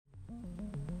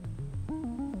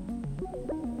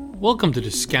Welcome to the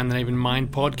Scandinavian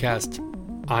Mind podcast.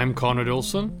 I'm Conrad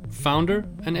Olsson, founder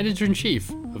and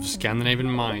editor-in-chief of Scandinavian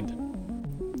Mind.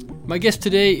 My guest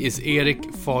today is Erik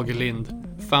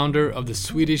Fagerlind, founder of the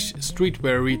Swedish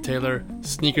streetwear retailer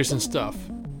Sneakers and Stuff.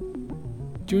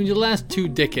 During the last 2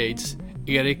 decades,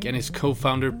 Erik and his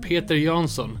co-founder Peter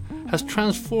Jansson has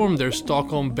transformed their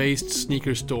Stockholm-based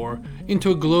sneaker store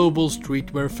into a global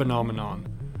streetwear phenomenon,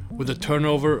 with a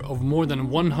turnover of more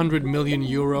than 100 million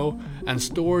euro and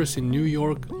stores in New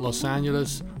York, Los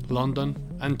Angeles, London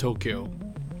and Tokyo.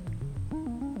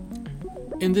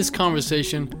 In this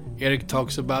conversation, Erik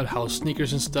talks about how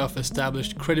Sneakers and Stuff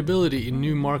established credibility in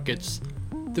new markets,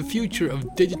 the future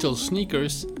of digital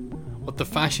sneakers, what the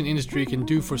fashion industry can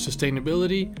do for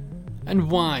sustainability,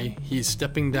 and why he is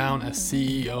stepping down as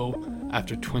CEO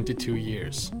after 22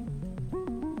 years.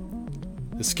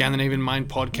 The Scandinavian Mind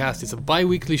podcast is a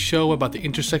bi-weekly show about the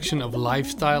intersection of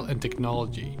lifestyle and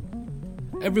technology.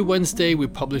 Every Wednesday we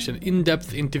publish an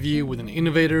in-depth interview with an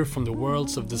innovator from the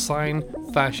worlds of design,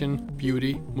 fashion,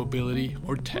 beauty, mobility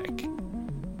or tech.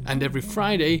 And every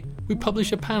Friday we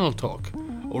publish a panel talk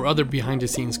or other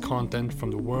behind-the-scenes content from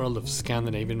the world of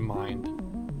Scandinavian Mind.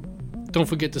 Don't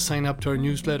forget to sign up to our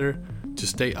newsletter to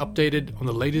stay updated on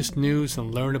the latest news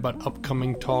and learn about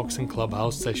upcoming talks and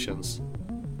clubhouse sessions.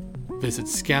 Visit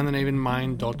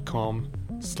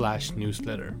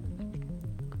scandinavianmind.com/newsletter.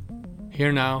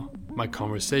 Here now, my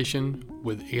conversation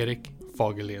with Erik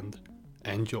Fagerlind.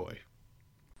 Enjoy.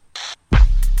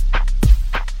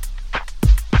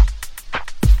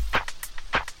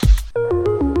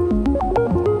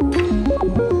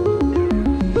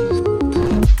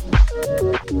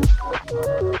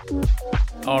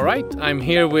 All right, I'm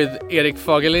here with Erik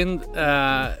Fagerlind,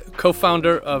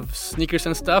 co-founder of Sneakers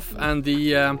and Stuff and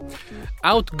the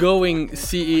outgoing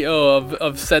CEO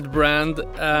of said brand.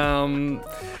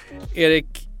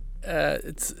 Erik,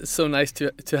 it's so nice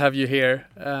to have you here.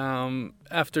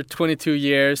 After 22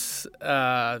 years,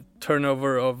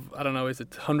 turnover of, I don't know, is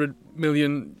it $100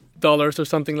 million or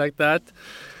something like that?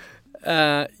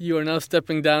 You are now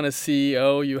stepping down as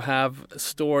CEO. You have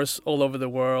stores all over the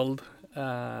world.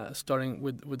 Starting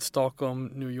with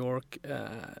Stockholm, New York,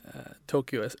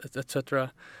 Tokyo,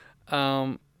 etc.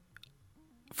 From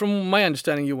my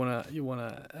understanding, you wanna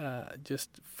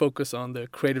just focus on the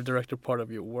creative director part of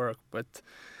your work. But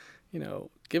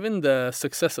given the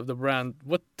success of the brand,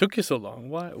 what took you so long?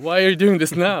 Why are you doing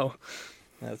this now?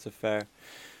 That's a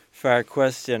fair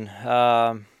question.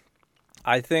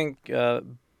 I think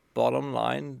bottom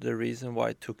line, the reason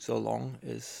why it took so long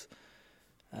is.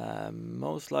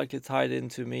 Most likely tied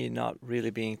into me not really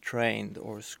being trained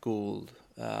or schooled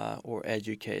or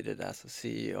educated as a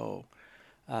CEO,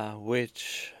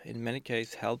 which in many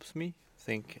cases helps me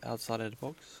think outside of the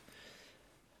box.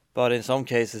 But in some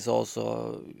cases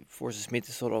also forces me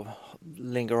to sort of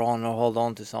linger on or hold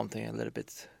on to something a little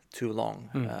bit too long.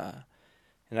 And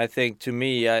I think to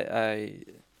me, I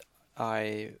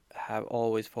have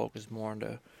always focused more on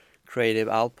the creative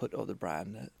output of the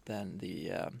brand than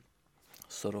the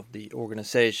sort of the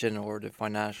organization or the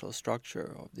financial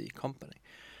structure of the company.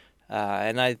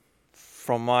 And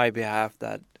from my behalf,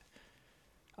 that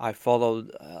I followed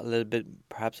a little bit,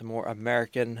 perhaps a more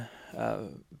American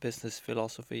business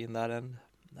philosophy in that end.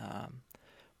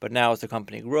 But now as the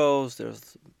company grows,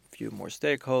 there's a few more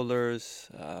stakeholders.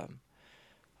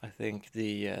 I think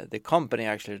the company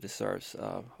actually deserves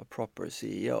a proper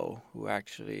CEO who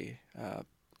actually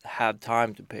have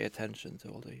time to pay attention to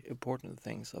all the important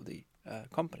things of the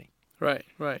company. Right.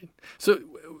 So,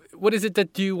 what is it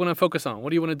that you want to focus on?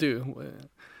 What do you want to do?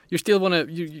 You still want to,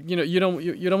 you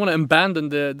don't want to abandon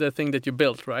the thing that you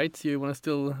built, right? You want to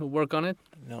still work on it?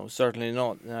 No, certainly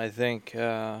not. I think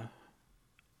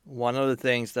one of the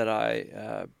things that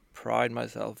I pride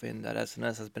myself in that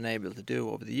SNS has been able to do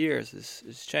over the years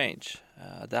is change,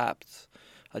 adapt,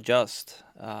 adjust,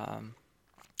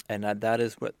 and that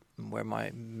is where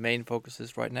my main focus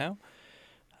is right now.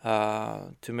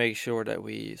 To make sure that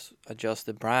we adjust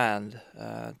the brand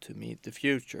to meet the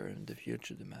future and the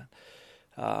future demand.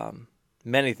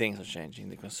 Many things are changing.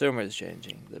 The consumer is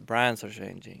changing. The brands are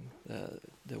changing.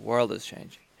 The world is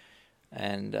changing.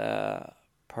 And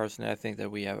personally, I think that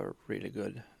we have a really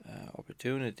good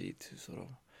opportunity to sort of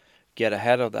get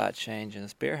ahead of that change and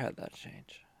spearhead that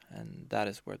change. And that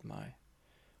is what my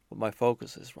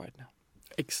focus is right now.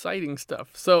 Exciting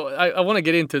stuff. So I want to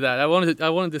get into that. I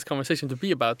wanted this conversation to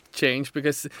be about change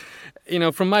because,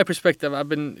 from my perspective, I've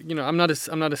been, I'm not a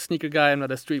sneaker guy, I'm not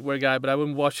a streetwear guy, but I've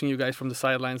been watching you guys from the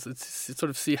sidelines. It's sort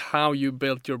of see how you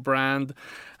built your brand,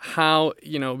 how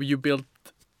you built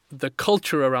the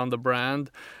culture around the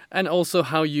brand, and also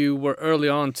how you were early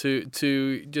on to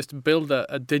just build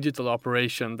a digital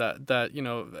operation that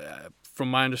from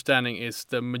my understanding is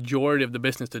the majority of the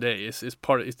business today is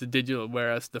the digital,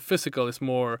 whereas the physical is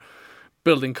more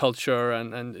building culture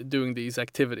and doing these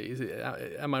activities.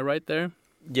 Am I right there?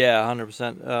 Yeah,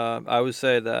 100%. I would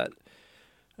say that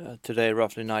today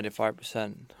roughly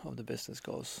 95% of the business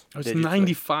goes Oh, it's digitally.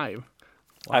 95.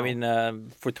 Wow. I mean,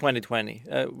 for 2020,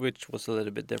 which was a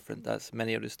little bit different, as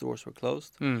many of the stores were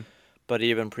closed. But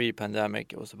even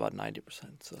pre-pandemic, it was about 90%.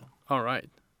 So. All right.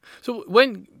 So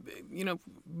when,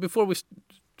 before we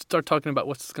start talking about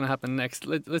what's going to happen next,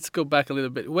 let's go back a little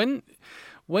bit. When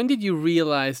did you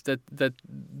realize that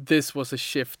this was a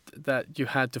shift that you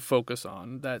had to focus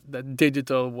on, that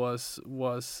digital was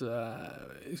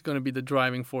is going to be the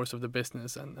driving force of the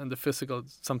business and the physical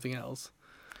something else?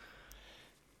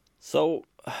 So,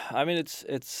 I mean,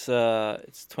 it's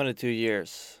 22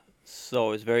 years,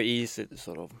 so it's very easy to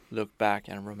sort of look back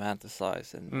and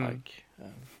romanticize and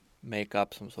make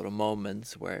up some sort of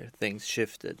moments where things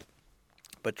shifted.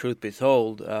 But truth be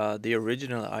told, the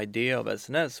original idea of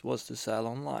SNS was to sell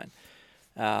online.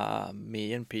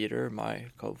 Me and Peter,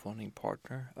 my co-founding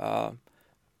partner,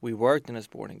 we worked in a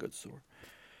sporting goods store,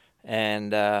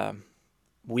 and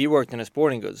we worked in a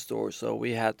sporting goods store, so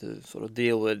we had to sort of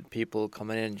deal with people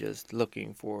coming in just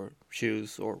looking for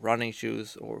shoes or running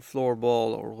shoes or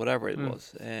floorball or whatever it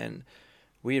was. And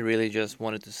we really just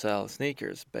wanted to sell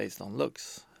sneakers based on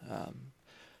looks.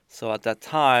 So at that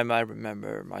time, I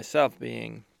remember myself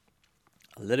being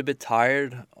a little bit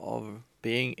tired of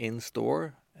being in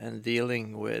store and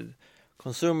dealing with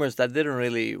consumers that didn't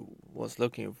really was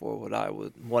looking for what I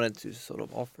wanted to sort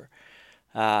of offer.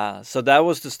 So that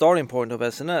was the starting point of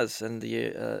SNS, and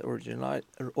the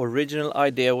original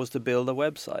idea was to build a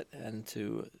website and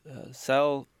to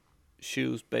sell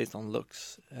shoes based on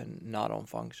looks and not on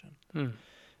function.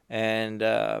 And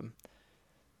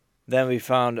then we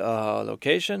found a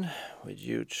location with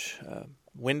huge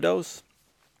windows,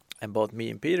 and both me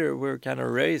and Peter were kind of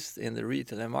raised in the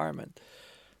retail environment.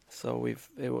 So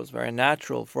it was very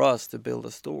natural for us to build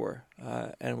a store,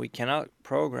 and we cannot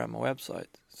program a website.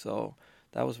 So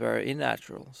that was very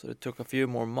unnatural. So it took a few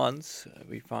more months.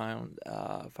 We found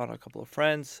a couple of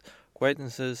friends,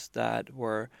 acquaintances that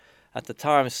were at the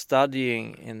time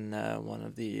studying in one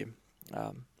of the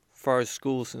first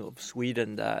schools of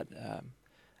Sweden that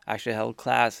actually held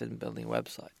class in building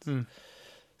websites.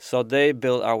 So they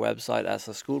built our website as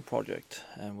a school project,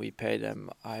 and we paid them,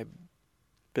 I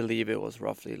believe it was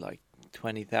roughly like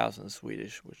 20,000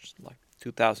 Swedish, which is like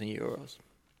 2,000 euros,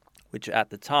 which at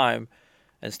the time,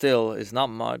 and still is not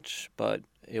much, but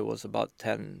it was about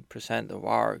 10%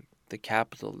 of the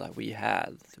capital that we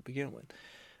had to begin with.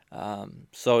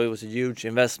 So it was a huge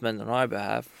investment on our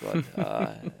behalf,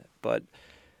 but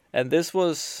and this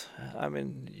was, I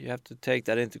mean, you have to take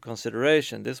that into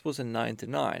consideration. This was in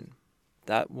 '99.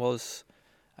 That was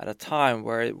at a time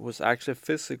where it was actually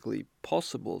physically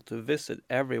possible to visit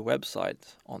every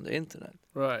website on the internet.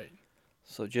 Right.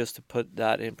 So just to put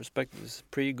that in perspective, this is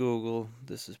pre-Google,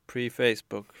 this is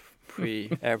pre-Facebook,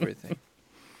 pre-everything.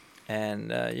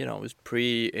 And, it was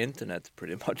pre-internet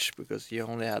pretty much, because you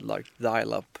only had like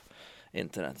dial-up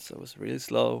internet. So it was really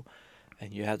slow,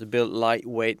 and you had to build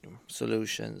lightweight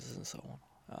solutions and so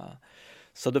on.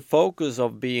 So the focus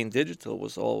of being digital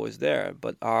was always there,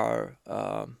 but our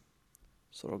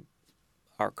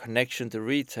connection to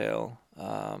retail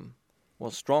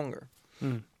was stronger.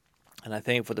 And I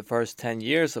think for the first 10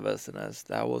 years of SNS,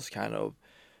 that was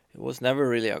it was never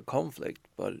really a conflict,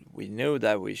 but we knew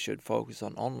that we should focus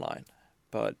on online.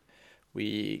 But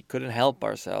we couldn't help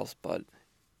ourselves but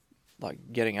like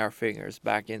getting our fingers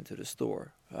back into the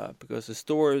store, because the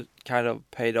store kind of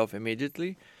paid off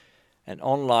immediately, and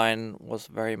online was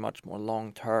very much more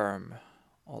long-term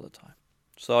all the time.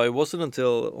 So it wasn't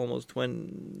until almost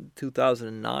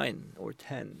 2009 or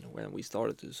 10 when we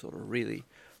started to sort of really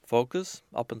focus.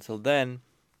 Up until then,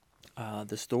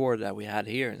 the store that we had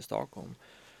here in Stockholm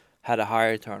had a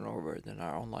higher turnover than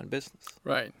our online business.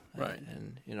 Right.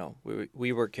 And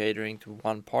we were catering to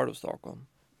one part of Stockholm,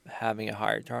 having a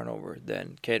higher turnover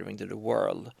than catering to the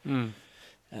world. But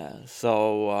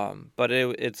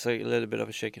it's a little bit of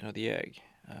a chicken or the egg.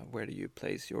 Where do you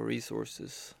place your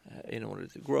resources in order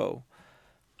to grow?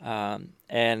 I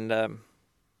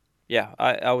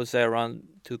would say around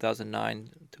 2009,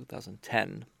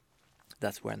 2010,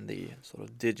 that's when the sort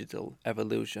of digital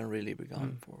evolution really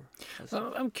began for us.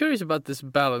 I'm curious about this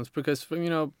balance, because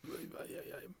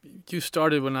you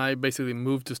started when I basically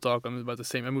moved to Stockholm. About the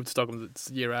same. I moved to Stockholm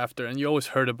the year after, and you always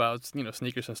heard about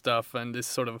sneakers and stuff, and this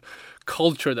sort of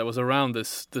culture that was around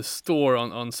this store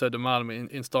on Södermalm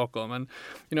in Stockholm. And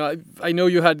I know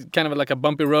you had kind of like a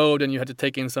bumpy road, and you had to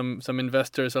take in some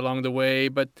investors along the way.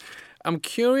 But I'm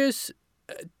curious,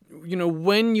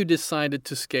 when you decided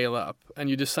to scale up and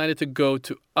you decided to go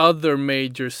to other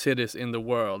major cities in the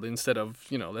world instead of,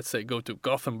 let's say go to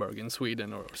Gothenburg in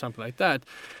Sweden or something like that,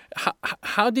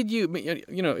 how did you,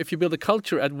 if you build a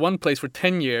culture at one place for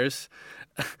 10 years,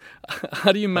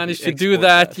 how do you manage to do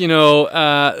that,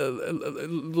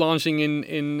 launching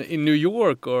in New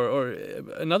York or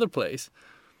another place?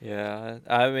 Yeah,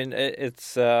 I mean,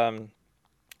 it's the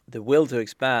will to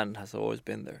expand has always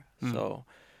been there. So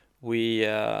we,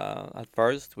 at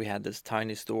first, we had this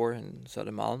tiny store in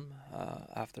Södermalm.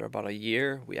 After about a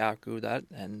year, we outgrew that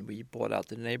and we bought out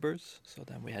the neighbors. So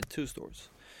then we had 2 stores.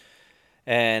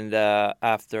 And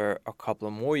after a couple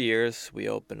of more years, we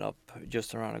opened up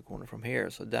just around the corner from here,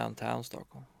 so downtown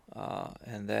Stockholm.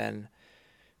 And then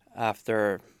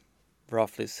after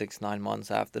roughly 6-9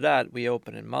 months after that, we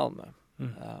opened in Malmö.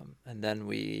 And then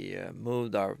we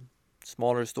moved our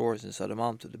smaller stores in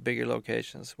Södermalm to the bigger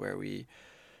locations where we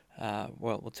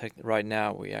we'll take right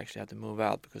now we actually have to move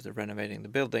out because they're renovating the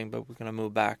building, but we're going to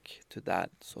move back to that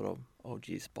sort of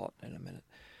OG spot in a minute.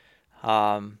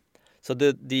 So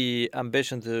the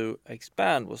ambition to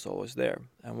expand was always there.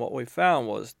 And what we found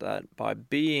was that by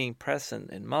being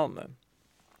present in Malmö,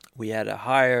 we had a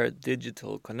higher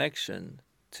digital connection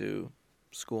to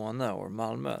Skåne or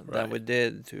Malmö than we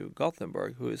did to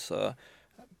Gothenburg, who is a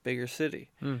bigger city.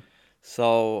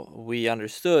 So we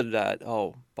understood that,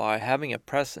 by having a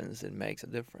presence, it makes a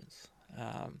difference.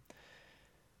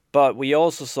 But we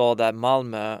also saw that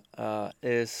Malmö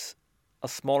is a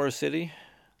smaller city,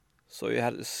 so you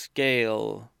had to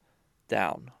scale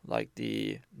down. Like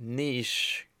the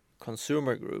niche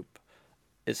consumer group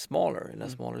is smaller in a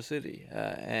smaller city.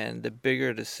 And the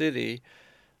bigger the city,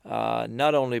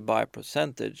 not only by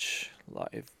percentage,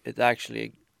 like it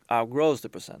actually outgrows the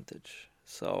percentage.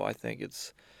 So I think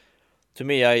it's... To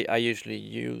me, I usually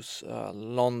use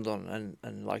London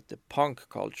and like the punk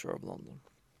culture of London.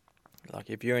 Like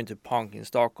if you're into punk in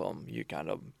Stockholm, you kind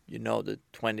of, the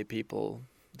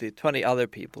 20 other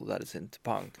people that is into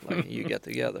punk, like you get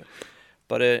together.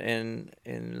 But in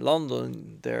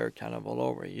London, they're kind of all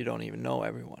over. You don't even know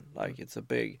everyone. Like it's a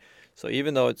big, so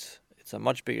even though it's a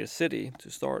much bigger city to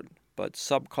start, but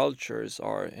subcultures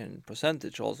are in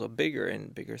percentage also bigger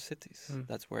in bigger cities.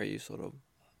 That's where you sort of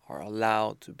are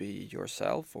allowed to be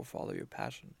yourself or follow your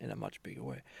passion in a much bigger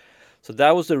way. So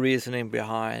that was the reasoning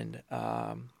behind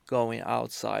going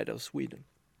outside of Sweden.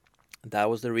 That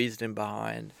was the reasoning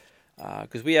behind,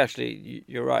 because we actually,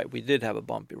 you're right, we did have a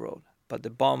bumpy road, but the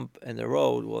bump in the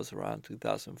road was around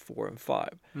 2004 and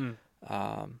 5.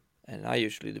 And I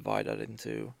usually divide that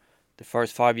into the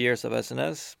first 5 years of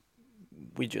SNS,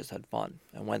 we just had fun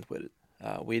and went with it.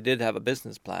 We did have a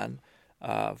business plan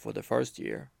for the first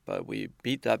year, but we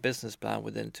beat that business plan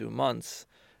within 2 months,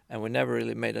 and we never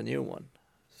really made a new one.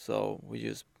 So we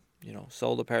just,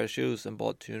 sold a pair of shoes and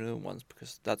bought 2 new ones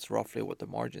because that's roughly what the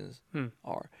margins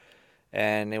are.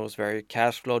 And it was very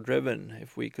cash flow driven.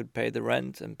 If we could pay the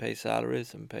rent and pay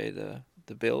salaries and pay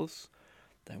the bills,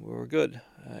 then we were good.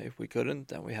 If we couldn't,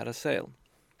 then we had a sale.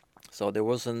 So there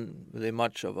wasn't really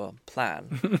much of a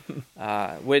plan,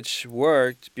 which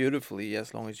worked beautifully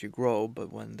as long as you grow.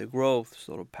 But when the growth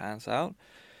sort of pans out,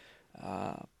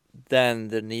 then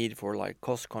the need for like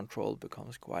cost control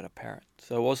becomes quite apparent.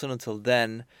 So it wasn't until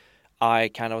then I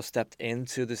kind of stepped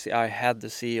into I had the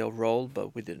CEO role,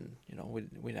 but we didn't,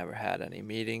 we never had any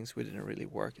meetings. We didn't really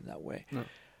work in that way. No.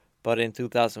 But in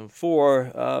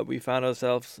 2004, we found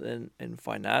ourselves in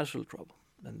financial trouble.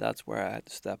 And that's where I had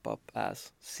to step up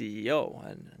as CEO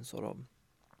and sort of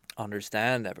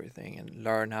understand everything and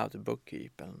learn how to bookkeep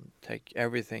and take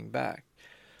everything back.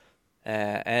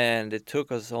 And it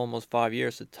took us almost 5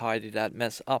 years to tidy that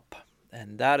mess up.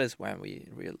 And that is when we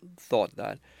thought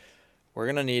that we're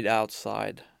going to need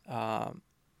outside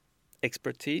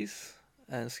expertise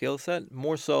and skill set,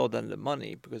 more so than the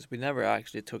money, because we never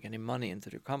actually took any money into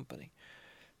the company.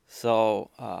 So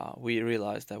we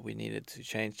realized that we needed to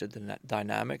change the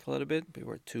dynamic a little bit. We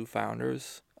were 2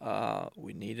 founders.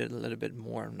 We needed a little bit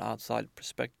more an outside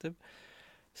perspective.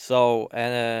 So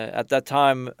at that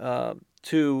time,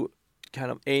 2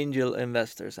 kind of angel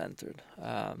investors entered,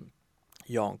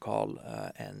 Jan Carl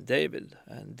and David.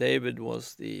 And David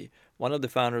was one of the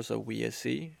founders of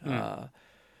WeSC,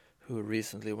 who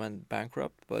recently went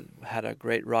bankrupt, but had a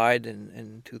great ride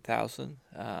in 2000.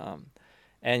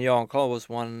 And Jan Karl was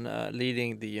one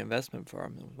leading the investment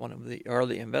firm, one of the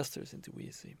early investors into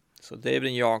WeSee. So David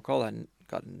and Jan Karl had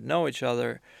gotten to know each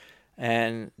other,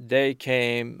 and they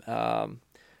came.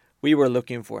 We were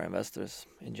looking for investors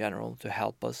in general to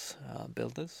help us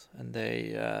build this, and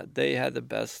they had the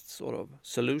best sort of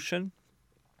solution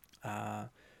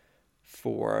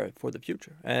for the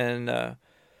future. And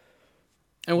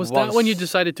was that when you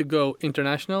decided to go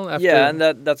international? After? Yeah, and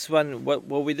that's when what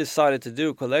we decided to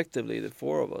do collectively, the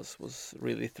four of us, was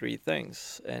really three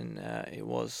things, and it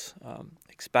was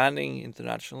expanding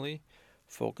internationally,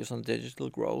 focus on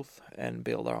digital growth, and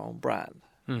build our own brand.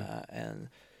 And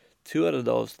two out of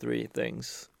those three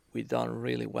things we've done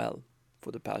really well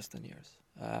for the past 10 years.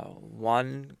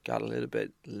 One got a little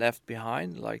bit left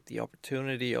behind, like the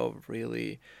opportunity of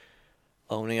really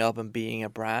owning up and being a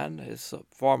brand is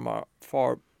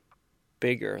far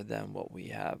bigger than what we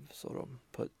have sort of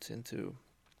put into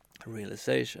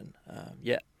realization.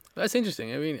 That's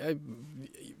interesting. I mean,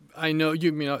 I know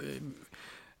you mean.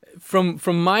 From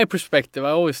my perspective, I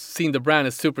always seen the brand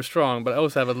as super strong, but I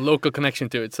also have a local connection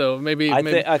to it. So maybe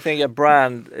I think a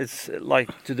brand is like,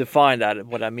 to define that.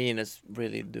 What I mean is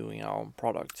really doing our own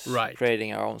products, right?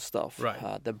 Creating our own stuff.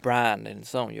 Right. The brand in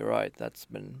its own, you're right. That's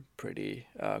been pretty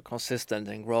consistent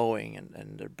and growing,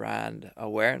 and the brand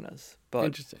awareness. But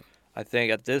interesting. I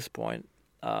think at this point,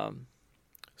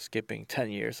 skipping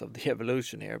 10 years of the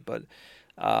evolution here, but.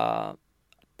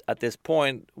 At this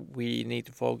point, we need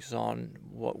to focus on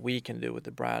what we can do with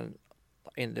the brand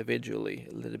individually,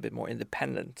 a little bit more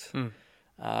independent,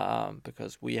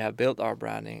 because we have built our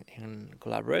branding in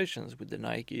collaborations with the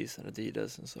Nikes and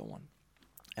Adidas and so on.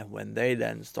 And when they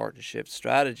then start to shift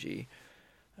strategy,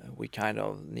 we kind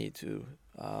of need to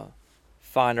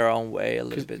find our own way a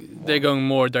little bit more. They're going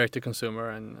more direct to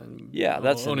consumer and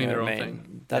that's owning in their main, own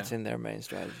thing. That's in their main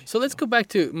strategy. So let's go back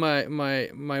to my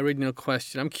original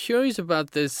question. I'm curious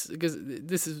about this because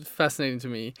this is fascinating to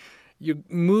me. You're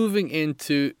moving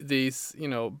into these,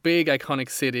 big iconic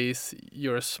cities.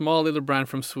 You're a small little brand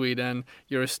from Sweden.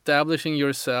 You're establishing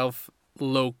yourself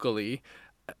locally.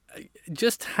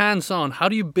 Just hands-on, how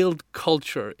do you build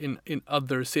culture in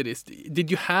other cities? Did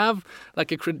you have like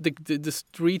the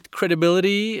street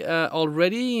credibility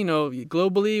already?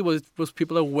 Globally, was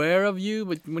people aware of you?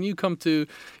 But when you come to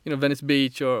Venice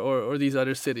Beach or these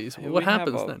other cities, what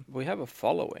happens then? We have a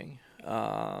following,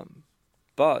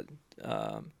 but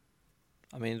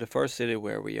I mean, the first city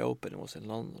where we opened was in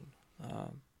London.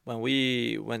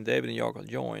 When David and Jakob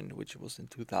joined, which was in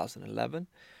 2011.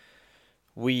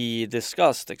 We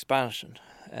discussed expansion,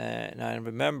 and I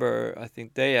remember I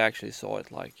think they actually saw it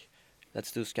like,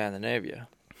 let's do Scandinavia.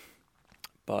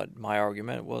 But my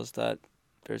argument was that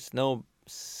there's no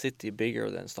city bigger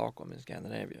than Stockholm in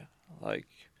Scandinavia. Like,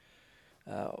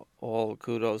 all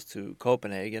kudos to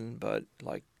Copenhagen, but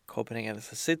like Copenhagen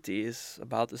as a city is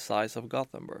about the size of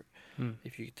Gothenburg.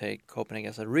 If you take Copenhagen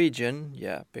as a region,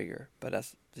 bigger. But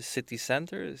as the city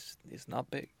center is not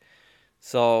big.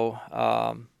 So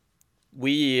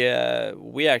we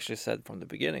actually said from the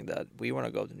beginning that we want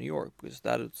to go to New York because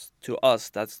to us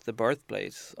that's the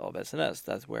birthplace of SNS.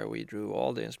 That's where we drew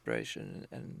all the inspiration,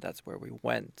 and that's where we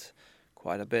went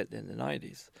quite a bit in the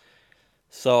 90s.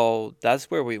 So that's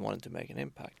where we wanted to make an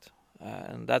impact,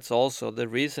 and that's also the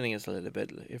reasoning is a little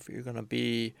bit, if you're going to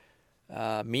be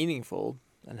meaningful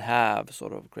and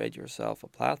create yourself a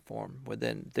platform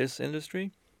within this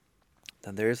industry,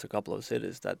 then there is a couple of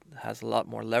cities that has a lot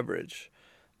more leverage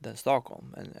than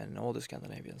Stockholm and all the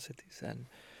Scandinavian cities, and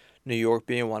New York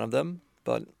being one of them.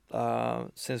 But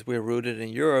since we're rooted in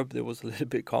Europe, it was a little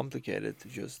bit complicated to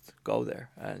just go there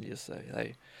and just say,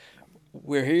 "Hey,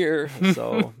 we're here."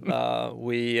 So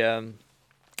we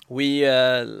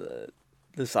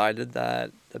decided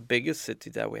that the biggest city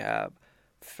that we have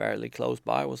fairly close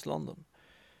by was London.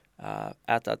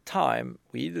 At that time,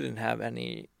 we didn't have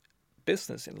any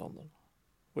business in London,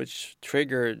 which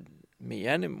triggered me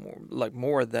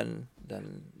more than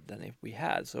if we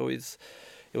had. So it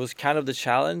was kind of the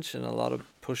challenge and a lot of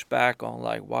pushback on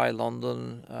like, why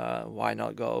London, why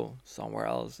not go somewhere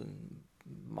else? And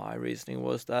my reasoning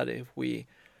was that if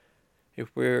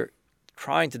we're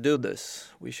trying to do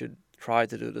this, we should try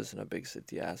to do this in a big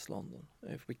city as London.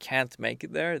 If we can't make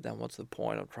it there, then what's the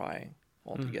point of trying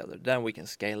altogether? Then we can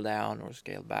scale down or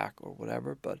scale back or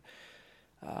whatever, but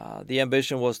the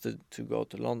ambition was to go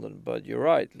to London. But you're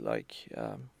right, like,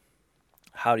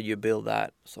 how do you build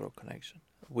that sort of connection?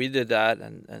 We did that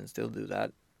and still do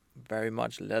that, very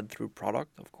much led through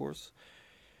product, of course.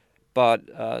 But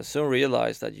soon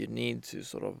realized that you need to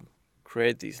sort of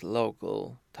create these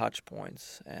local touch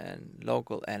points and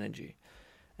local energy.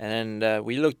 And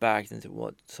we looked back into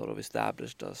what sort of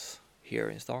established us here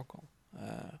in Stockholm.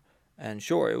 And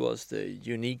sure, it was the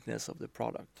uniqueness of the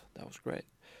product that was great.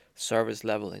 Service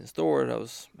level in store, that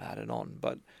was added on,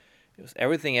 but it was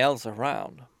everything else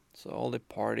around. So all the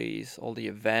parties, all the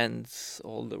events,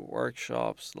 all the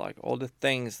workshops, like all the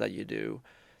things that you do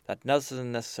that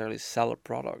doesn't necessarily sell a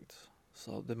product.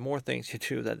 So the more things you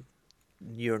do that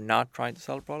you're not trying to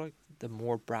sell a product, the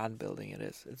more brand building it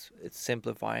is. It's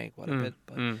simplifying quite a bit.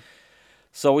 But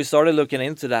so we started looking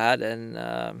into that,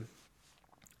 and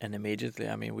immediately,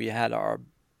 I mean, we had our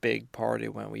big party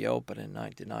when we opened in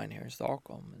 '99 here in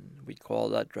Stockholm, and we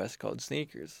called that dress code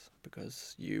sneakers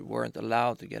because you weren't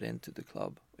allowed to get into the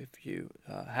club if you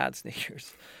had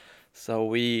sneakers. So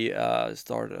we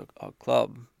started a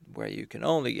club where you can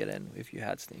only get in if you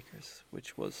had sneakers,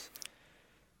 which was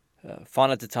fun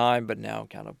at the time, but now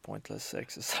kind of pointless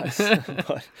exercise.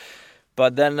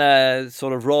 but then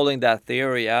sort of rolling that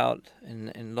theory out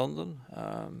in London,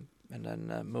 and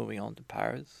then moving on to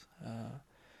Paris.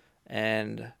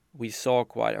 And we saw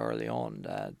quite early on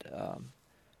that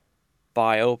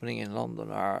by opening in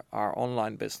London, our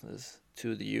online business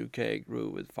to the UK grew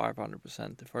with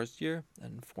 500% the first year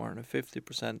and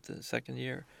 450% the second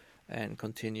year, and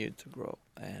continued to grow.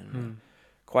 And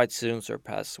quite soon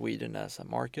surpassed Sweden as a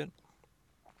market.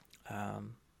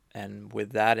 And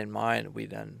with that in mind, we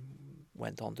then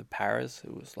went on to Paris.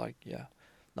 It was like,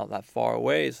 not that far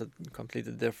away. It's a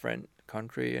completely different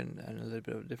country and a little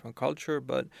bit of a different culture.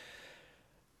 But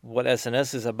what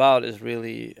SNS is about is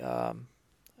really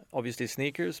obviously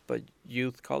sneakers, but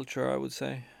youth culture, I would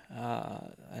say,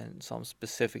 and some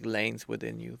specific lanes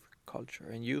within youth culture.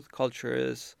 And youth culture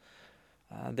is,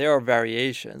 there are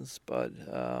variations, but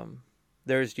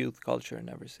there is youth culture in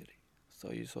every city.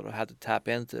 So you sort of have to tap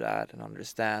into that and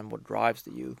understand what drives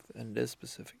the youth in this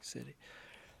specific city.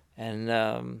 And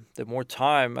the more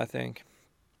time, I think,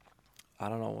 I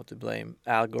don't know what to blame,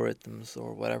 algorithms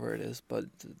or whatever it is, but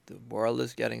the world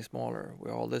is getting smaller. We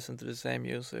all listen to the same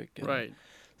music and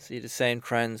see the same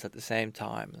trends at the same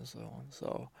time and so on.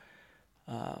 So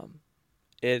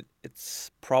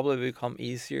it's probably become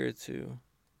easier to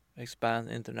expand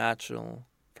international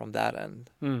from that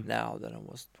end now than it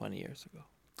was 20 years ago.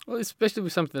 Well, especially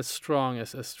with something as strong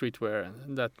as streetwear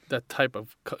and that type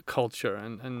of culture,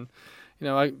 and you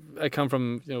know, I come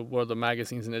from, you know, world of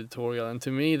magazines and editorial, and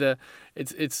to me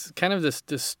it's kind of the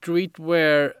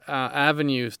streetwear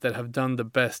avenues that have done the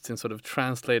best in sort of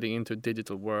translating into a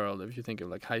digital world. If you think of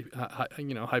like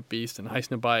Hypebeast and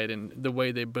Highsnobiety and the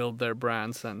way they build their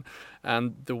brands and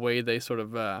the way they sort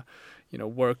of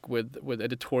work with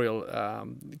editorial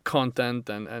content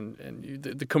and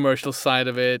the commercial side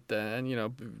of it,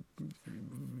 and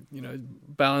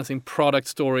balancing product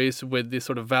stories with these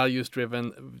sort of values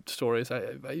driven stories.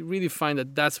 I really find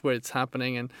that that's where it's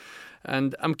happening,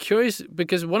 and I'm curious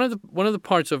because one of the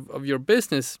parts of your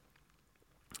business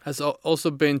has also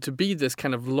been to be this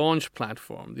kind of launch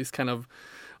platform, this kind of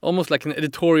almost like an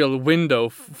editorial window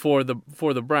for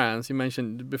the brands. You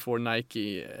mentioned before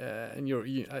Nike, and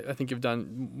I think you've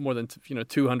done more than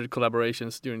 200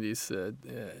 collaborations during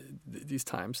these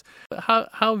times. How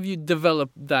have you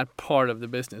developed that part of the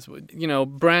business?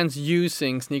 Brands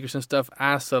using sneakers and stuff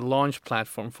as a launch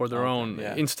platform for their own,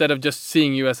 instead of just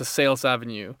seeing you as a sales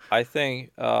avenue. I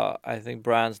think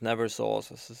brands never saw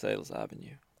us as a sales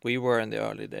avenue. We were in the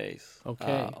early days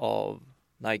of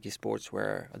Nike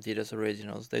Sportswear, Adidas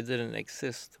Originals. They didn't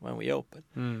exist when we opened.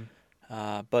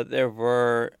 But there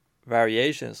were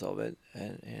variations of it,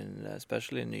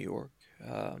 especially in New York,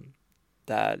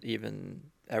 that even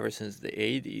ever since the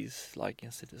 80s, like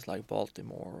in cities like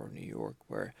Baltimore or New York,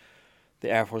 where the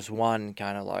Air Force One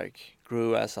kind of like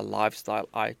grew as a lifestyle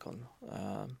icon.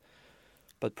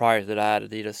 But prior to that,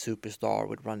 Adidas Superstar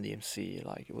with Run DMC,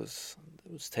 like it was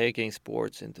taking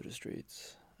sports into the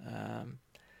streets.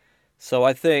 So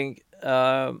I think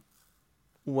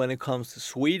when it comes to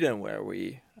Sweden, where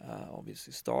we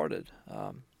obviously started,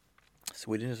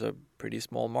 Sweden is a pretty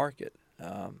small market.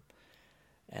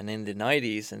 And in the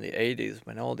 90s and the 80s,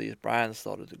 when all these brands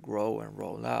started to grow and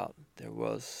roll out, there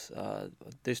was a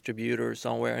distributor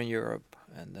somewhere in Europe,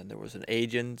 and then there was an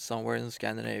agent somewhere in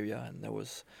Scandinavia, and there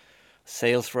was a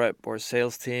sales rep or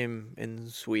sales team in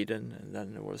Sweden, and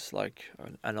then there was like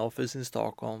an office in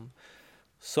Stockholm.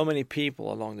 So many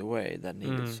people along the way that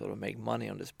needed to sort of make money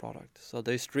on this product. So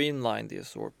they streamlined the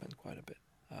assortment quite a bit.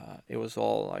 It was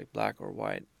all like black or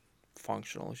white,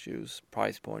 functional shoes,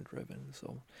 price point driven.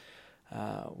 So,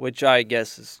 which I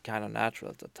guess is kind of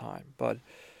natural at the time. But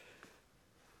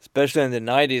especially in the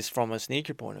 90s, from a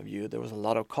sneaker point of view, there was a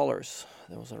lot of colors.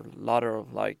 There was a lot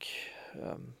of like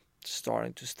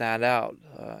starting to stand out.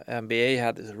 NBA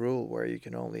had this rule where you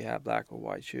can only have black or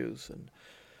white shoes, and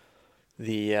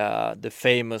the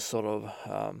famous sort of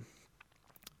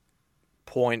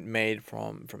point made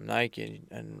from Nike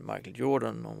and Michael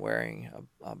Jordan on wearing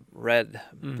a red,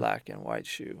 black, and white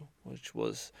shoe, which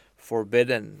was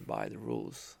forbidden by the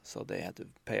rules. So they had to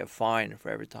pay a fine for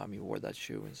every time you wore that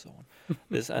shoe and so on.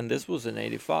 This was in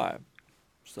 '85.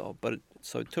 So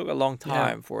it took a long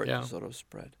time for it to sort of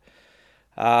spread.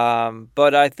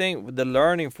 But I think the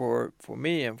learning for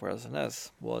me and for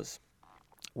SNS was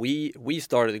we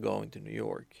started going to New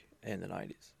York in the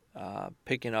 '90s.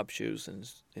 Picking up shoes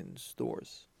in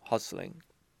stores, hustling,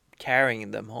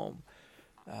 carrying them home,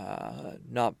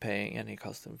 not paying any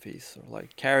custom fees, or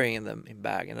like carrying them in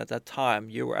bag. And at that time,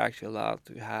 you were actually allowed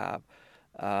to have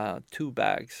 2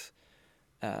 bags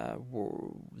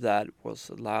that was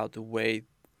allowed to weigh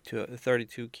to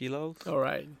 32 kilos. All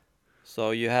right.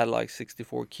 So you had like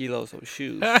 64 kilos of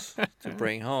shoes to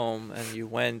bring home, and you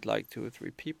went like 2 or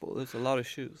 3 people. There's a lot of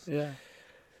shoes. Yeah.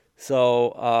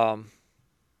 So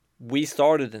we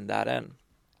started in that end.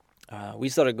 We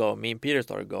started going, me and Peter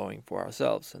started going for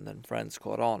ourselves, and then friends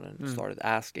caught on and started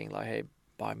asking like, hey,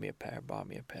 buy me a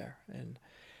pair. And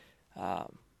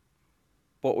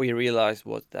what we realized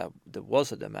was that there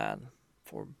was a demand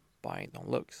for buying it on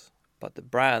looks, but the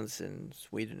brands in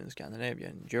Sweden and Scandinavia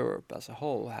and Europe as a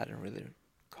whole hadn't really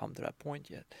come to that point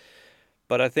yet.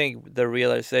 But I think the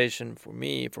realization for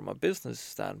me from a business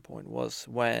standpoint was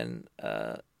when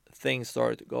things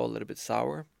started to go a little bit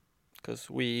sour, because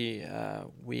we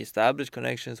established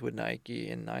connections with Nike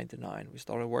in '99. We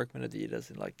started working with Adidas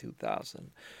in like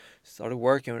 2000. Started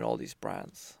working with all these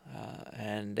brands,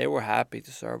 and they were happy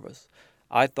to serve us.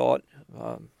 I thought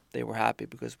they were happy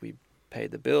because we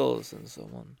paid the bills and so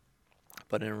on.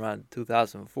 But in around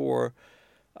 2004,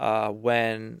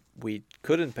 when we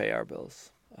couldn't pay our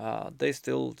bills, they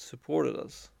still supported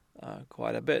us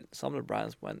quite a bit. Some of the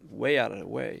brands went way out of the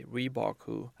way. Reebok,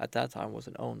 who at that time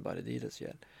wasn't owned by Adidas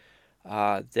yet,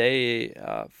 they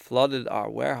flooded our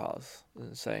warehouse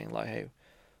and saying like, hey,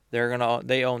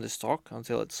 they own the stock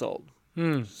until it's sold.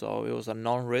 So it was a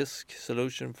non-risk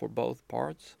solution for both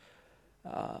parts.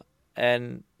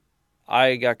 And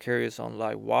I got curious on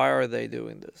like, why are they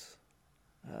doing this?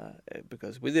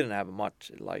 Because we didn't have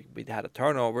much, like we had a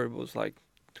turnover, it was like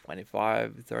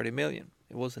 25-30 million.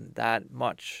 It wasn't that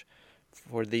much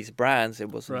for these brands. It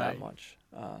wasn't that much.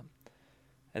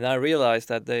 And I realized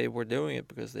that they were doing it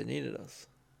because they needed us.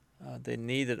 They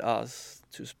needed us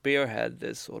to spearhead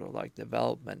this sort of like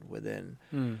development within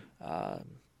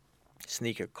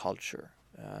sneaker culture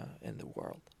in the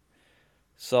world.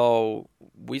 So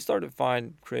we started to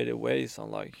find creative ways on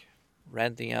like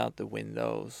renting out the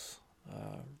windows,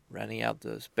 renting out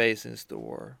the space in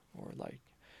store, or like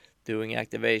doing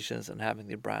activations and having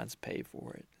the brands pay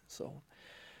for it. So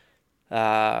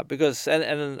because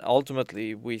and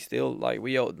ultimately we still like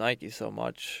we owed Nike so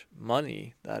much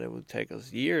money that it would take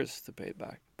us years to pay it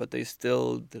back, but they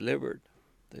still delivered.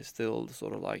 They still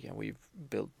sort of like, and we've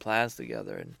built plans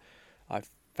together, and I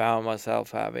found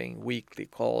myself having weekly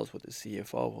calls with the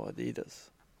CFO of Adidas,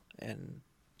 and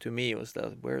to me it was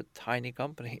that we're a tiny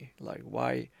company. Like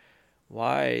why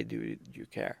do you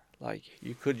care? Like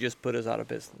you could just put us out of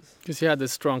business. Because you had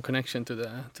this strong connection to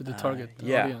the target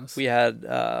audience.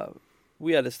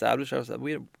 We had established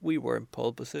ourselves. We were in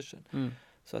pole position.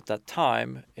 So at that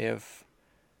time, if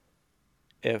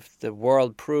the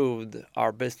world proved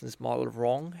our business model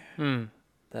wrong,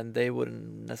 then they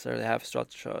wouldn't necessarily have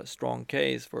such a strong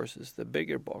case versus the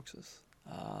bigger boxes.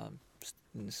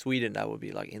 In Sweden, that would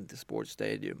be like Intersport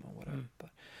Stadium or whatever. But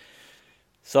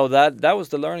so that was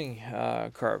the learning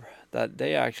curve, that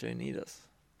they actually need us,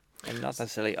 and not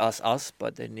necessarily us,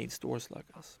 but they need stores like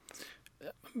us.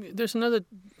 There's another,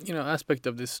 aspect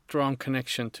of this strong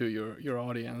connection to your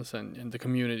audience and the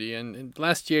community. And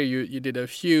last year you did a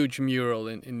huge mural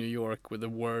in New York with the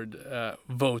word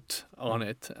 "vote" on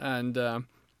it, and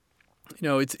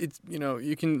it's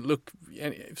you can look,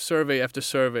 survey after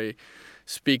survey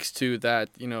speaks to that.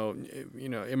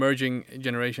 Emerging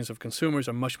generations of consumers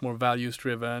are much more values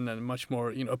driven and much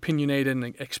more opinionated,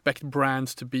 and expect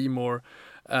brands to be more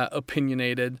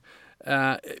opinionated.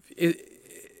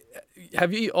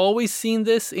 Have you always seen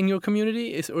this in your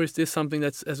community, or is this something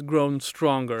has grown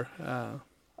stronger?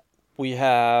 We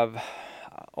have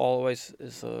always,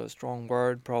 is a strong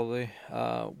word probably.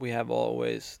 We have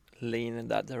always leaned in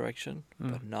that direction,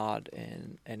 but not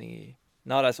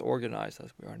as organized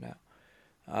as we are now.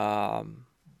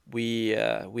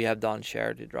 We have done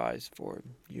charity drives for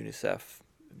UNICEF,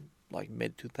 like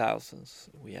mid 2000s.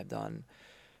 We have done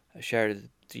charity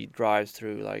drives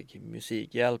through like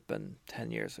Musikhjälpen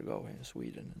 10 years ago in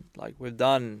Sweden. Like we've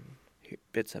done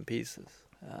bits and pieces,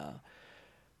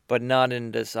 but not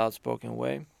in this outspoken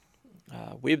way.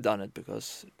 We've done it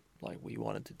because like we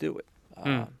wanted to do it.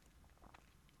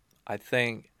 I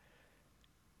think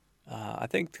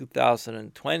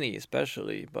 2020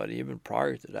 especially, but even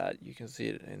prior to that, you can see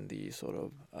it in the sort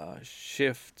of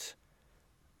shift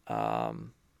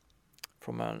from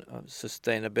a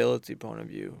sustainability point of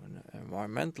view, an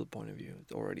environmental point of view.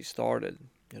 It already started,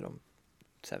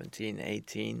 17,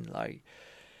 18, like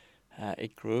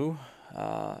it grew.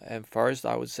 And first,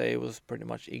 I would say it was pretty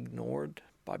much ignored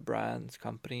by brands,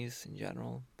 companies in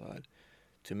general. But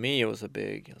to me, it was a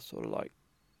big sort of like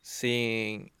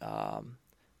seeing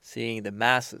the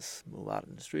masses move out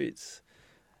in the streets.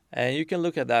 And you can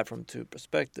look at that from two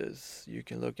perspectives. You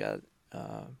can look at,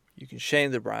 you can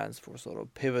shame the brands for sort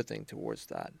of pivoting towards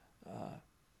that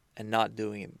and not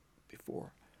doing it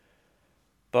before.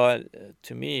 But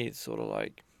to me, it's sort of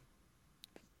like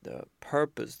the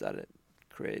purpose that it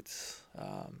creates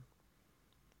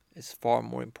is far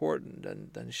more important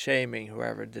than shaming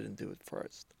whoever didn't do it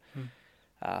first.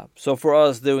 So for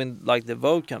us, doing like the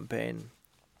Vote campaign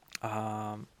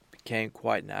became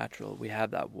quite natural. We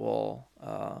had that wall,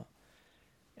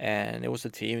 and it was a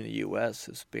team in the U.S.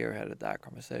 who spearheaded that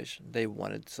conversation. They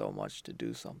wanted so much to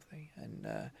do something,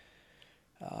 and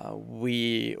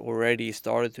we already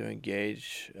started to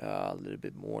engage a little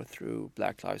bit more through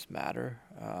Black Lives Matter.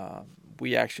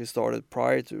 We actually started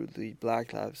prior to the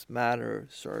Black Lives Matter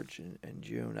surge in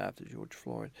June after George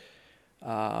Floyd.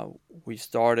 We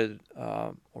started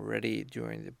already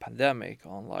during the pandemic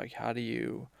on like how do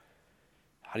you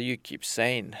keep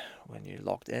sane when you're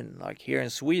locked in? Like here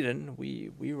in Sweden,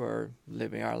 we were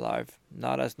living our life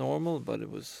not as normal, but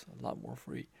it was a lot more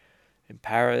free. In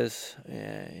Paris,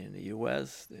 in the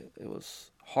U.S., it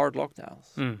was hard lockdowns.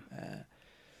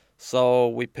 So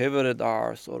we pivoted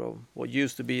our sort of what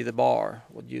used to be the bar,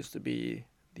 what used to be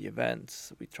the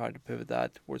events. We tried to pivot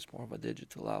that towards more of a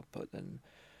digital output and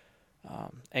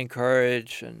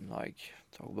encourage and like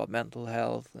talk about mental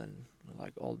health and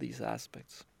like all these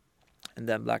aspects. And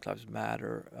then Black Lives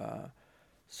Matter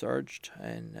surged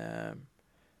and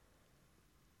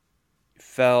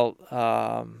felt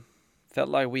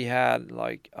like we had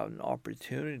like an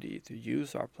opportunity to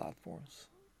use our platforms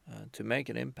to make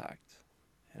an impact.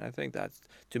 And I think that's,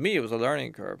 to me, it was a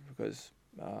learning curve because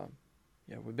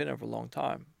we've been here for a long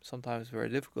time. Sometimes it's very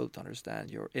difficult to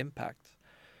understand your impact.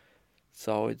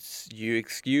 So it's you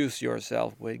excuse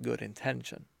yourself with good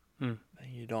intention. And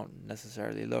you don't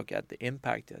necessarily look at the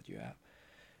impact that you have.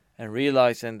 And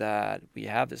realizing that we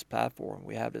have this platform,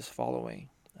 we have this following,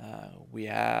 we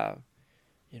have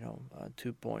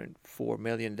 2.4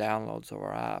 million downloads of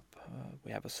our app.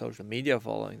 We have a social media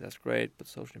following. That's great, but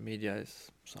social media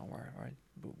is somewhere, right?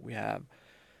 We have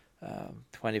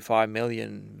 25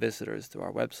 million visitors to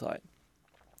our website.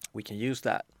 We can use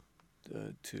that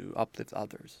to uplift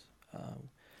others.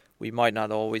 We might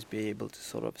not always be able to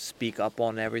sort of speak up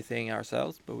on everything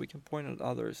ourselves, but we can point at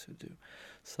others who do.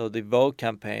 So the Vote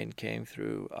campaign came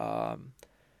through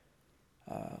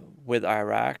with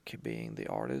Iraq being the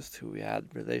artist who we had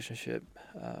relationship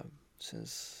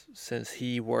since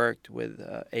he worked with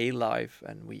A-Life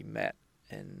and we met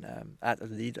at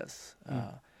Adidas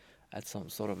at some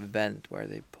sort of event where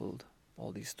they pulled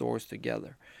all these stores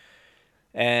together.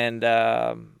 And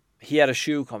he had a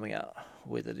shoe coming out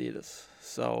with Adidas.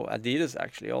 So Adidas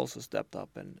actually also stepped up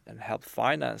and helped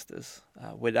finance this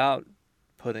without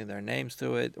putting their names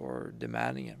to it or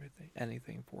demanding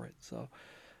anything for it. So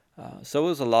it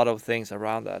was a lot of things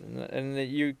around that, and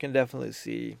you can definitely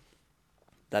see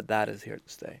that is here to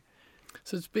stay.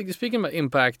 So speaking about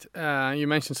impact, you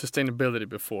mentioned sustainability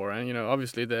before, and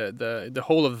obviously the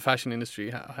whole of the fashion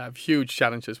industry have huge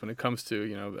challenges when it comes to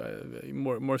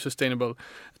more sustainable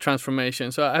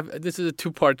transformation. So this is a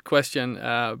two-part question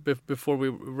before we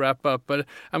wrap up. But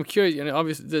I'm curious,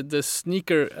 obviously the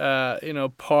sneaker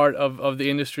part of the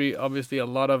industry, obviously a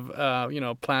lot of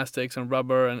plastics and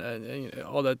rubber and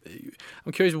all that.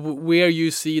 I'm curious where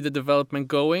you see the development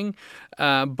going,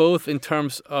 both in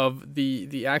terms of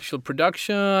the actual production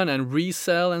and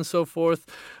resell and so forth,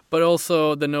 but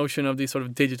also the notion of these sort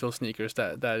of digital sneakers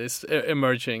that is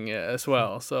emerging as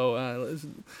well. So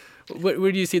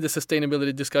where do you see the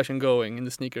sustainability discussion going in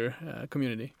the sneaker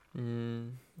community?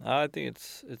 I think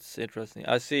it's interesting.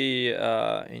 I see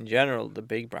in general the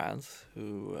big brands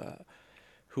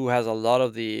who has a lot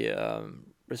of the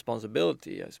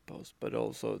responsibility, I suppose, but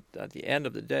also at the end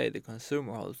of the day the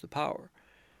consumer holds the power.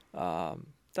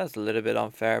 That's a little bit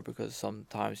unfair because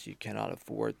sometimes you cannot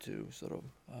afford to sort of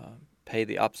pay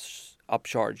the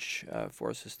upcharge for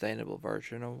a sustainable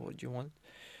version of what you want.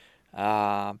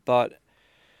 But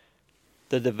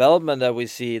the development that we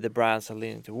see the brands are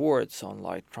leaning towards on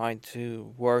like trying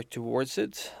to work towards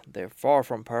it. They're far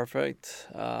from perfect,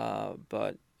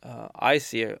 but I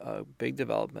see a big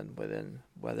development within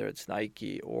whether it's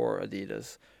Nike or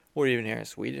Adidas or even here in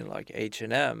Sweden like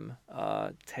H&M,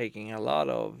 taking a lot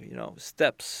of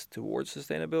steps towards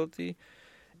sustainability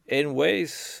in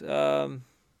ways.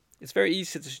 It's very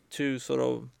easy to sort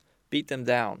of beat them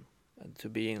down and to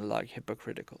being like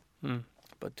hypocritical.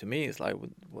 But to me, it's like,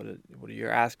 what are you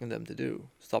asking them to do?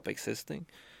 Stop existing?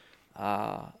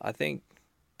 I think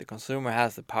the consumer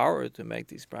has the power to make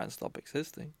these brands stop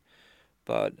existing.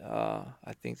 But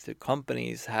I think the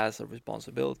companies has a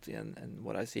responsibility. And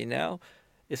what I see now,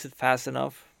 is it fast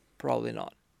enough? Probably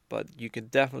not. But you can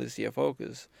definitely see a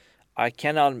focus. I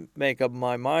cannot make up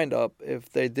my mind up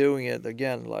if they're doing it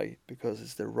again, like because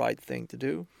it's the right thing to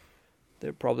do.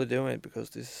 They're probably doing it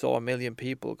because they saw 1 million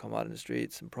people come out in the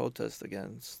streets and protest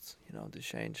against, the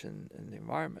change in the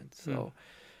environment. So,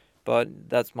 but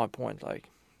that's my point.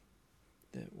 Like,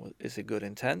 is it good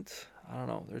intent? I don't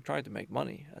know. They're trying to make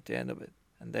money at the end of it,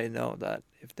 and they know that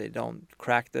if they don't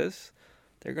crack this,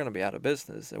 they're going to be out of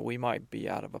business, and we might be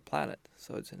out of a planet.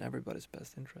 So it's in everybody's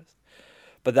best interest.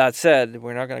 But that said,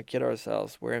 we're not going to kid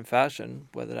ourselves. We're in fashion,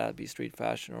 whether that be street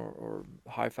fashion or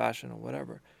high fashion or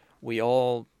whatever. We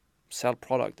all sell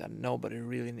product that nobody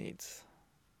really needs.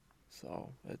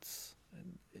 So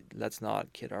let's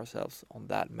not kid ourselves on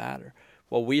that matter.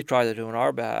 What we try to do on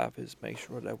our behalf is make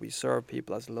sure that we serve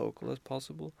people as local as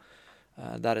possible.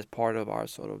 That is part of our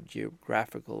sort of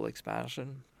geographical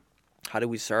expansion. How do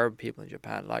we serve people in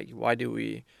Japan? Like, why do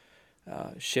we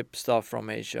ship stuff from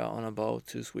Asia on a boat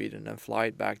to Sweden and fly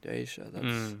it back to Asia?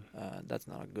 That's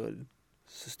not a good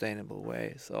sustainable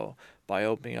way. So by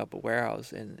opening up a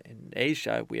warehouse in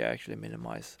Asia, we actually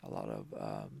minimize a lot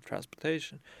of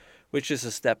transportation, which is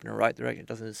a step in the right direction. It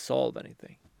doesn't solve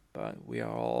anything, but we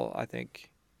are all, I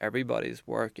think everybody's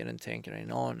working and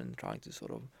tinkering on and trying to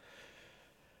sort of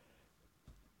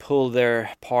pull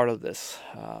their part of this.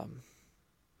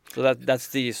 So that's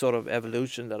the sort of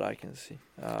evolution that I can see.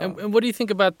 And what do you think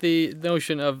about the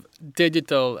notion of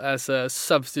digital as a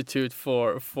substitute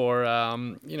for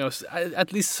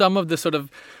at least some of the sort of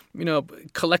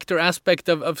collector aspect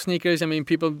of sneakers? I mean,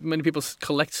 many people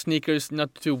collect sneakers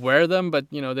not to wear them, but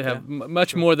they have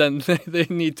much more than they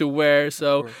need to wear.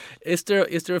 So is there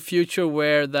a future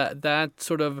where that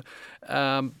sort of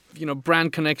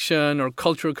brand connection or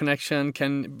cultural connection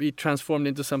can be transformed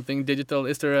into something digital?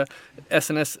 Is there a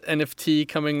SNS NFT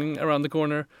coming around the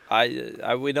corner?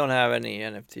 We don't have any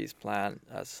NFTs planned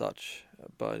as such,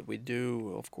 but we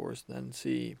do, of course, then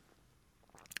see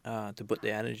to put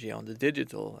the energy on the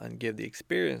digital and give the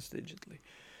experience digitally.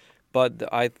 But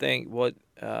I think what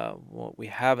we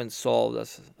haven't solved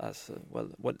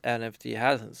what NFT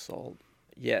hasn't solved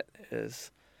yet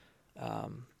is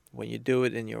when you do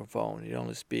it in your phone, it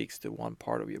only speaks to one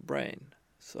part of your brain.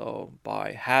 So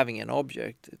by having an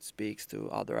object, it speaks to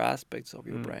other aspects of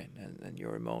your brain and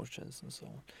your emotions and so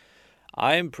on.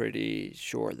 I'm pretty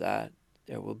sure that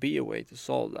there will be a way to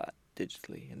solve that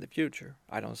digitally in the future.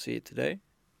 I don't see it today,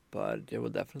 but there will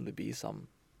definitely be some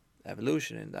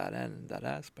evolution in that and in that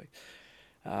aspect.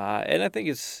 And I think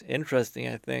it's interesting.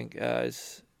 I think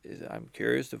I'm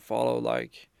curious to follow,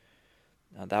 like,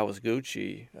 that was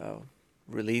Gucci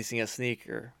releasing a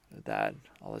sneaker that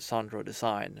Alessandro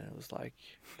designed. And it was like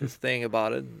this thing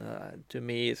about it. To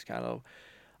me, it's kind of,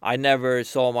 I never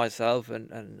saw myself,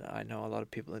 and I know a lot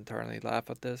of people internally laugh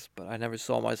at this, but I never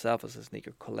saw myself as a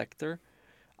sneaker collector.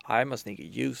 I'm a sneaker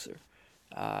user.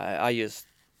 I just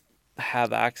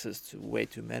have access to way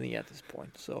too many at this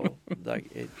point. So like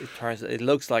it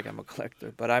looks like I'm a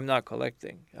collector, but I'm not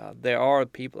collecting. There are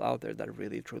people out there that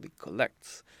really truly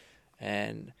collects,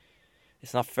 and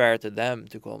it's not fair to them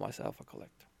to call myself a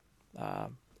collector.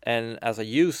 And as a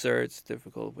user, it's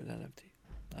difficult with NFT.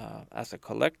 As a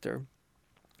collector,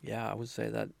 I would say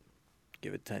that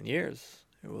give it 10 years,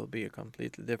 it will be a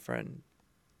completely different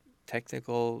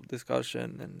technical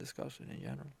discussion and discussion in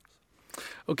general.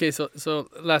 Okay, so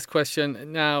last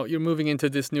question. Now you're moving into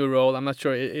this new role. I'm not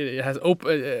sure it has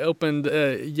opened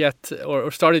yet or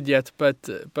started yet, but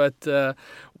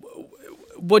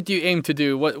what do you aim to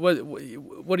do?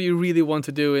 What do you really want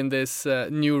to do in this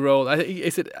new role?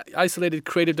 Is it isolated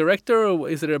creative director, or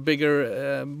is it a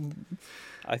bigger?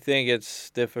 I think it's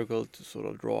difficult to sort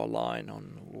of draw a line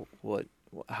on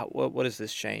what is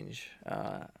this change.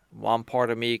 One part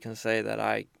of me can say that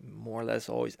I more or less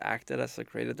always acted as a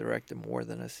creative director more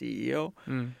than a CEO.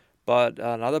 But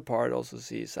another part also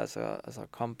sees as a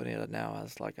company that now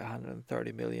has like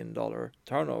 $130 million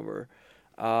turnover,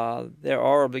 there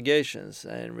are obligations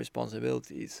and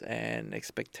responsibilities and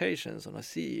expectations on a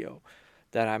CEO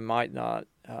that I might not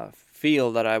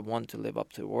feel that I want to live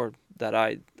up to, or that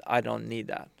I don't need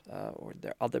that, or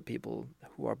there are other people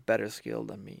who are better skilled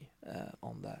than me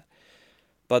on that.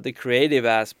 But the creative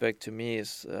aspect to me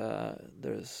is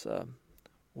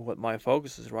what my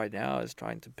focus is right now is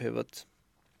trying to pivot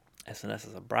SNS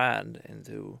as a brand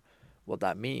into what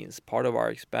that means. Part of our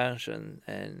expansion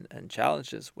and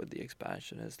challenges with the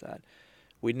expansion is that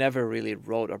we never really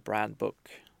wrote a brand book.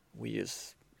 We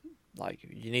just, like,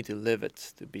 you need to live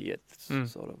it to be it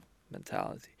sort of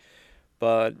mentality.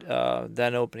 But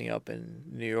then opening up in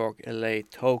New York, LA,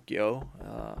 Tokyo,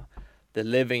 the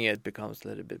living it becomes a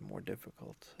little bit more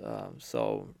difficult.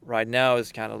 So right now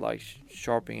it's kind of like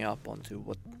sharpening up onto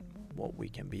what we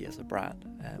can be as a brand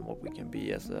and what we can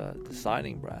be as a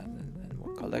designing brand and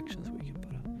what collections we can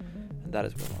put out. And that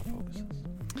is where our focus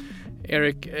is.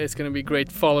 Erik, it's going to be great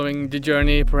following the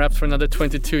journey, perhaps for another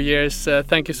 22 years.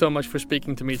 Thank you so much for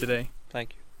speaking to me today.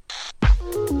 Thank you.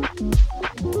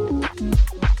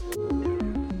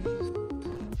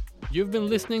 You've been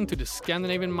listening to the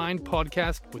Scandinavian Mind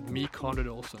podcast with me, Conrad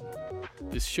Olsson.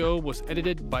 This show was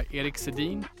edited by Erik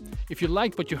Sedin. If you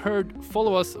liked what you heard,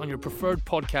 follow us on your preferred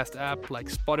podcast app like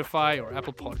Spotify or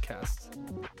Apple Podcasts.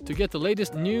 To get the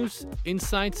latest news,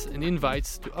 insights, and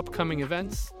invites to upcoming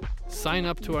events, sign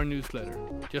up to our newsletter.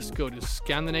 Just go to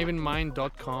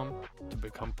scandinavianmind.com to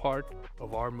become part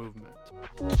of our movement.